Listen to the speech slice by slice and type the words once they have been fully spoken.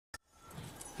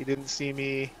He didn't see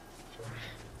me.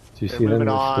 Do you They're see them moving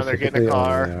on. They're getting a specifically?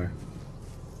 car. Oh, they are.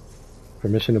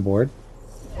 Permission to board?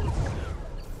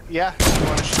 Yeah. You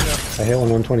want to shoot him? I hit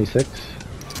 126.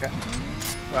 Okay.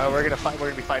 We're gonna fight. We're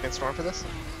gonna be fighting Storm for this.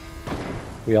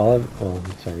 We all have. Oh,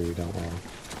 I'm sorry, we don't all.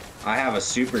 I have a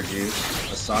super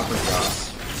juice, a soccer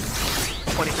sauce.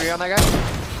 23 on that guy.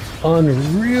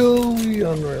 Unreally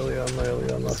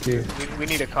unlucky. We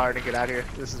need a car to get out of here.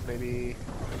 This is maybe.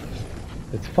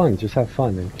 It's fun. Just have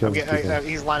fun and kill people.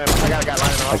 He's lining up. I got a guy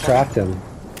lining up. I cracked him.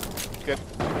 Good.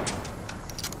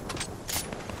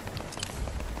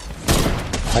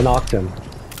 I knocked him.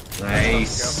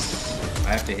 Nice. I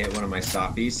have to hit one of my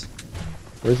Soppies.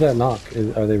 Where's that knock?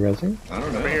 Are they rezzing? I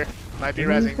don't know. Over here. Might be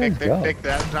Where rezzing. did these guys go?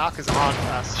 That knock is on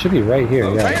us. Should be right here.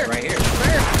 Oh, Yeah. right here. Right here.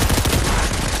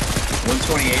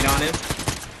 128 on him.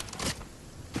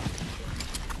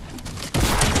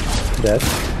 Dead.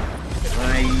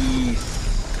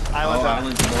 Nice. Island's up.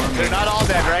 Island's more. They're not all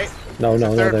dead, right? No,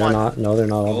 There's a they're third one. not. No, they're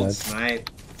not all Gold dead. snipe.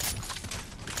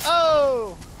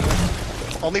 Oh!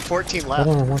 Only 14 left.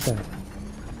 Hold on, I want that.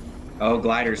 Oh,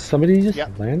 gliders. Somebody just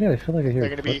Yep. landed? I feel like I hear They're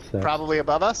gonna be footsteps. probably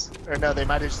above us, or no? They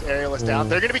might have just aerial us down.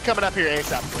 They're gonna be coming up here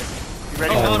ASAP. You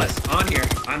ready? Oh, on us. On here.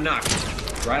 I'm knocked.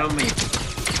 Right on me.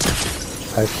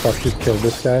 I fucking killed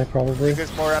this guy, probably.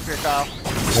 There's more up here, Kyle.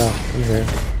 Yeah, I'm here.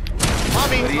 On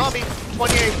me, What is- on me.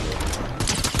 28.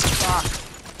 Fuck.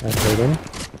 I hurt him.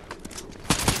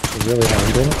 I really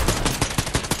harmed him.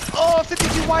 Oh,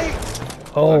 52 white.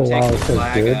 Oh, I'm wow, taking this the is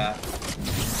flag good. up.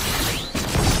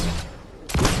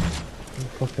 Where the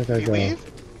fuck did I Did he go? leave?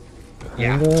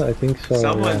 Yeah. Kinda? I think so.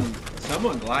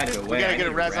 Someone glided away. We gotta I get a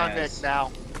need res on Nick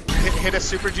now. Hit a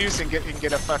super juice and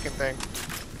get a fucking thing.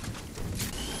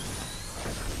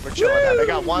 We're chilling now. They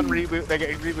got one reboot. They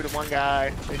rebooted one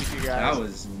guy, maybe two guys. That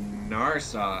was Gnar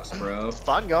sauce, bro.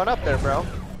 Fun going up there, bro.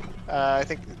 I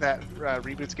think that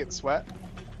reboot's getting sweat.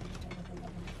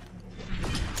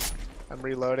 I'm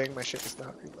reloading. My shit is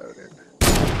not reloaded.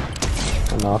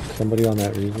 I knocked somebody on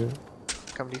that reboot.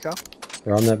 Come to you, Kyle.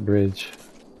 They're on that bridge.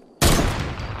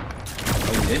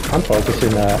 Oh, you did? I'm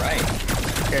focusing that. Right.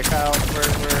 Okay, Kyle,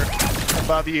 we're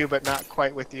above you, but not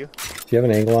quite with you. Do you have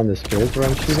an angle on this bridge where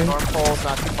I'm shooting? Storm pole's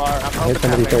not too far. I'm I hoping hit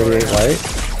somebody that way 38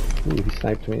 white. Ooh, he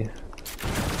sniped me.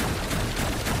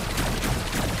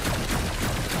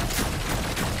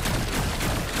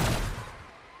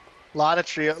 Lot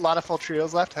of full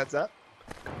trios left. Heads up.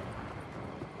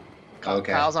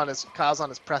 Okay. Kyle's on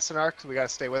his pressing arc, so we gotta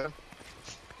stay with him.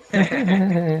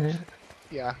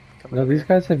 Yeah. coming No, over these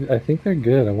here. guys have. I think they're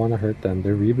good. I want to hurt them.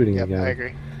 They're rebooting Yep, again. I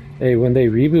agree. Hey, when they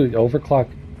reboot, overclock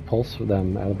pulse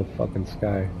them out of the fucking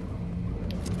sky.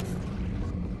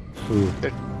 Ooh,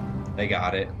 They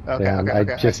got it. Okay, damn, okay,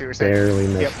 okay. I I just see what you're saying. barely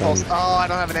missed Yep, pulse. them. Oh, I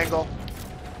don't have an angle.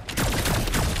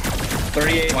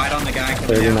 38 wide on the guy coming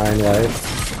 39 down.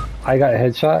 white. I got a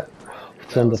headshot.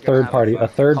 It's on the It's gonna third have party. A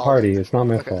third call party. it. It's not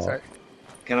my Okay, fault. sorry.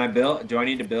 Can I build? Do I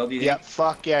need to build, you think? Yep,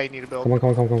 fuck yeah, you need to build. Come on.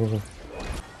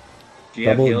 Do you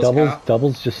have heals, Kyle?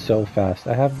 Doubles just so fast.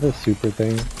 I have the super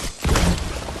thing.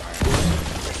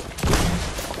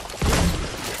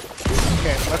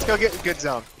 Okay, let's go get a good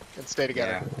zone and stay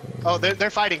together. Yeah. Oh, they're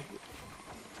fighting.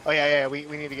 Oh yeah, we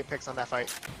need to get picks on that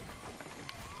fight.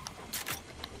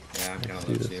 Yeah, I'm kind Let's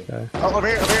of see low this too. guy. Oh, over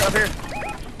here.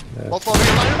 Yeah. Multiple over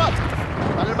here, line them up.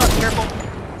 Careful.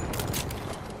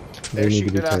 They They're need to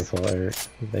shooting be at us. careful, Eric.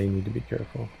 They need to be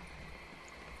careful.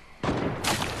 We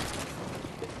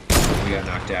got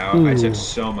knocked out. I Ooh. took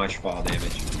so much fall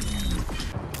damage.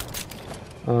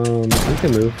 We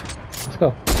can move. Let's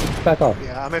go. Back off.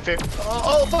 Yeah, I'm in favor.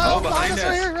 Oh, behind behind us, us.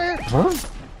 right here. Huh?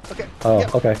 Okay. Oh,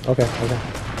 Yep. okay. We're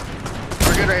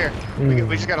good right here. Mm.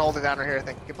 We just gotta hold it down right here, I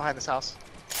think. Get behind this house.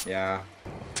 Yeah.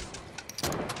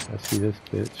 I see this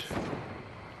bitch.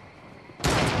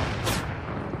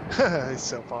 He's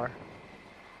so far.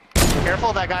 Careful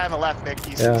of that guy on the left, Nick.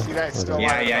 You Yeah. see that? He's still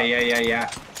Okay. Yeah, alive. yeah.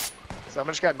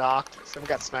 Someone just got knocked. Someone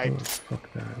got Oh, sniped. fuck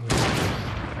that.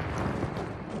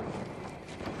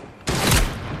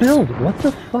 Build! What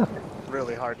the fuck?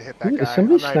 Really hard to hit that Ooh, guy. is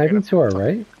somebody I'm not even sniping to our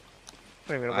right? I'm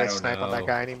not even I gonna don't snipe on that know.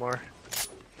 guy anymore.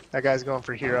 That guy's going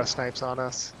for hero snipes on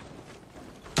us.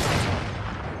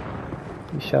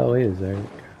 He shot away is Eric.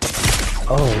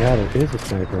 Oh yeah, there is a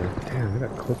sniper. Damn, I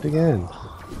got clipped again.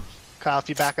 Kyle, if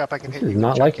you back up, I can This hit is you.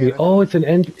 not with like chuck me. cannon. Oh, it's an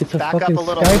end. It's a Back up fucking a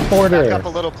little. sky porter. Back up a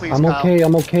little, please, I'm Kyle. okay.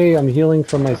 I'm okay. I'm healing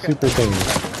from my Okay. super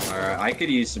thing. Alright, I could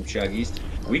use some chuggies.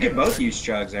 We could both use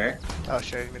chugs, Eric. Oh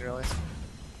shit, I didn't even realize.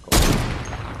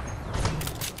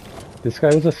 This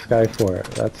guy was a sky fort.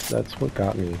 That's what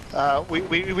got me.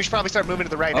 We should probably start moving to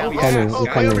the right Oh, now. yeah. Coming, Oh,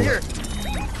 I'm way over coming. here.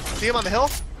 See him on the hill?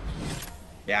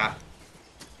 Yeah.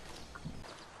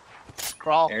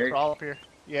 Crawl, Eric? crawl up here.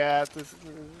 Yeah, this is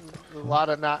a lot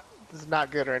of not. This is not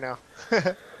good right now.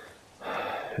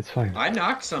 It's fine. I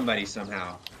knocked somebody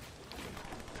somehow.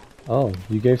 Oh,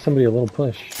 you gave somebody a little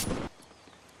push.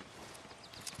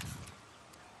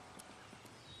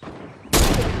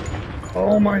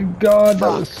 Oh my god, that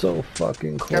was so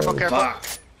fucking close. Careful, careful. Fuck.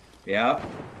 Yep.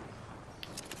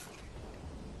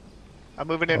 I'm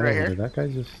moving in right here. Did that guy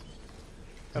just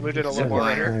I moved in a little Zip more right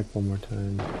liner. here. snipe one more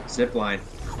time? Zip line.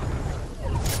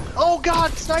 Oh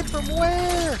god, snipe from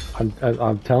where?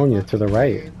 I'm telling you, to the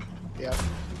right. Yep.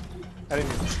 I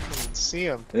didn't even see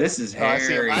him. This is Oh, I see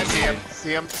him. hairy. I see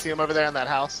him. dude. See him over there in that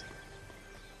house.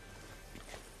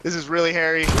 This is really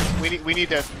hairy. We need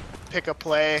to pick a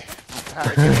play. How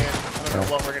to get in. I don't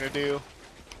know what we're gonna do.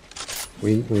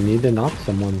 We need to knock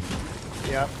someone.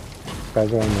 Yep. These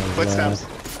guys are on the Footsteps.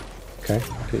 Okay,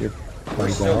 get your We're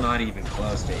flags still out. not even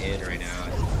close to in right now.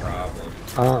 It's the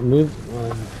problem. Move.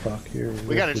 Fuck here.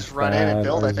 We gotta just run in and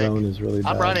build, Our I think. zone is really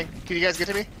bad. I'm running. Can you guys get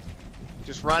to me?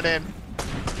 Just run in.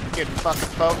 Get fucking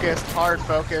focused, hard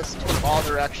focused, all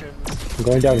directions. I'm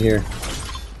going down here.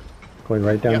 Going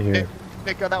right down Yep, here.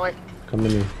 Nick, go that way. Come to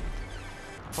me.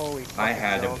 Holy I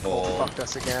had to zone pull. fucked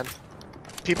us again.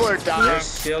 People are They're dying.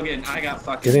 still getting. I got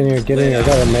fucking. Get in here. Get in here. I lit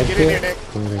got a up. med Get in here, kit.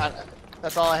 Nick. Okay.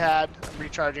 That's all I had. I'm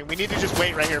recharging. We need to just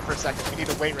wait right here for a second. We need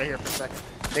to wait right here for a second.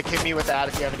 Nick, hit me with that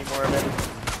if you have any more of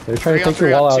it. They're trying to 3 on take your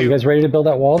 3 on wall out. 2. You guys ready to build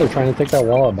that wall? They're trying to take that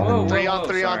wall out behind Whoa, you. 3 on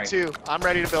 3 sorry. on 2. I'm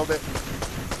ready to build it.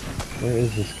 Where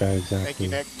is this guy exactly? Thank you,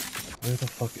 Nick. Where the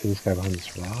fuck is this guy behind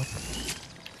this rock?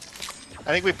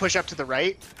 I think we push up to the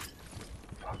right.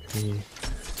 Fuck me.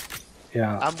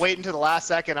 Yeah. I'm waiting to the last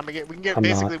second. We can get I'm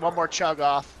basically not. one more chug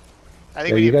off. I think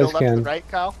Yeah, we you need to guys build up to the can. right,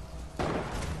 Kyle.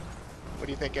 What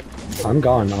are you thinking? I'm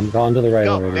gone. I'm gone to the right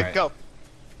Go, already. Nick, Alright. go.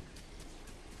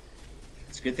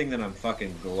 It's a good thing that I'm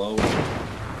fucking glowing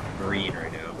green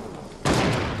right now.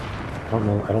 I don't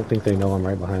know. I don't think they know I'm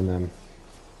right behind them.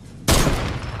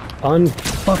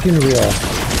 Unfucking real.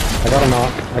 I got a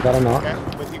knock. I got a knock.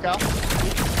 Okay, with you, Kyle.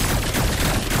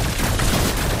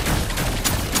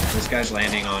 This guy's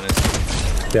landing on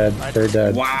us. Dead. They're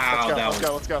dead. Wow, Let's go, that let's was.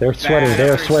 go, let's go. They're sweating. They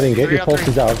are Three. sweating. Get 3 your on 3.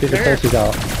 pulses out. Get your They're here. pulses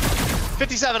out.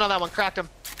 57 on that one. Cracked him.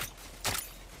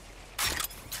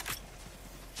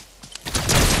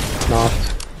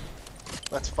 Knocked.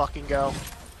 Let's fucking go.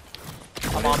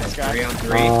 I'm on this guy. 3 on 3.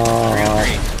 3 on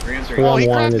 3. 3 on 3. 3 Oh, on he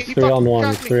 1. cracked me. It's He 3 on fucking 1.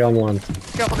 cracked It's me. 3 on 1.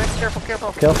 Careful, Nick. Careful,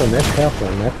 careful. Careful, Nick.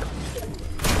 Careful, Nick.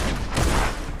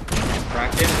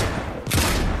 Cracked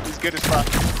him. He's good as fuck.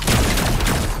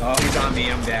 Oh, he's on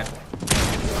me. I'm dead.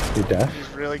 You deaf? He's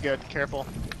really good. Careful.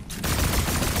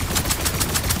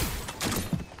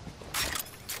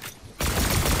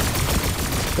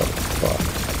 What the fuck?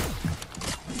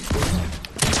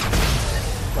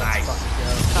 Nice.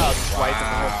 I'll just wipe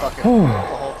the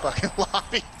whole fucking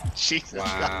lobby. Jesus.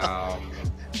 Wow.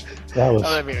 That was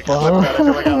I didn't mean to clip that. I feel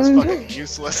like I was fucking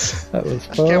useless. That was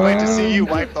I fun. can't wait to see you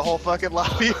wipe the whole fucking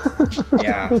lobby.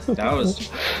 Yeah, that was.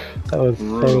 That was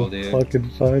Brutal, so dude. fucking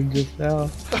fun just now.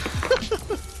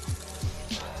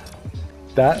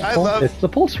 It's the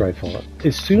pulse rifle.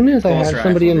 As soon as I Pulse had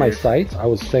somebody in my rifle, dude. sights, I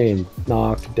was saying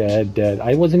knocked, dead, dead.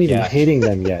 I wasn't even Yeah. hitting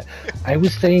them yet. I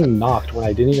was saying knocked when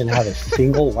I didn't even have a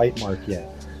single white mark yet.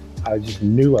 I just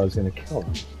knew I was gonna kill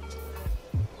him.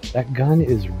 That gun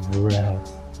is rad.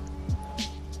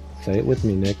 Say it with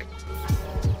me, Nick.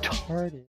 Retarded.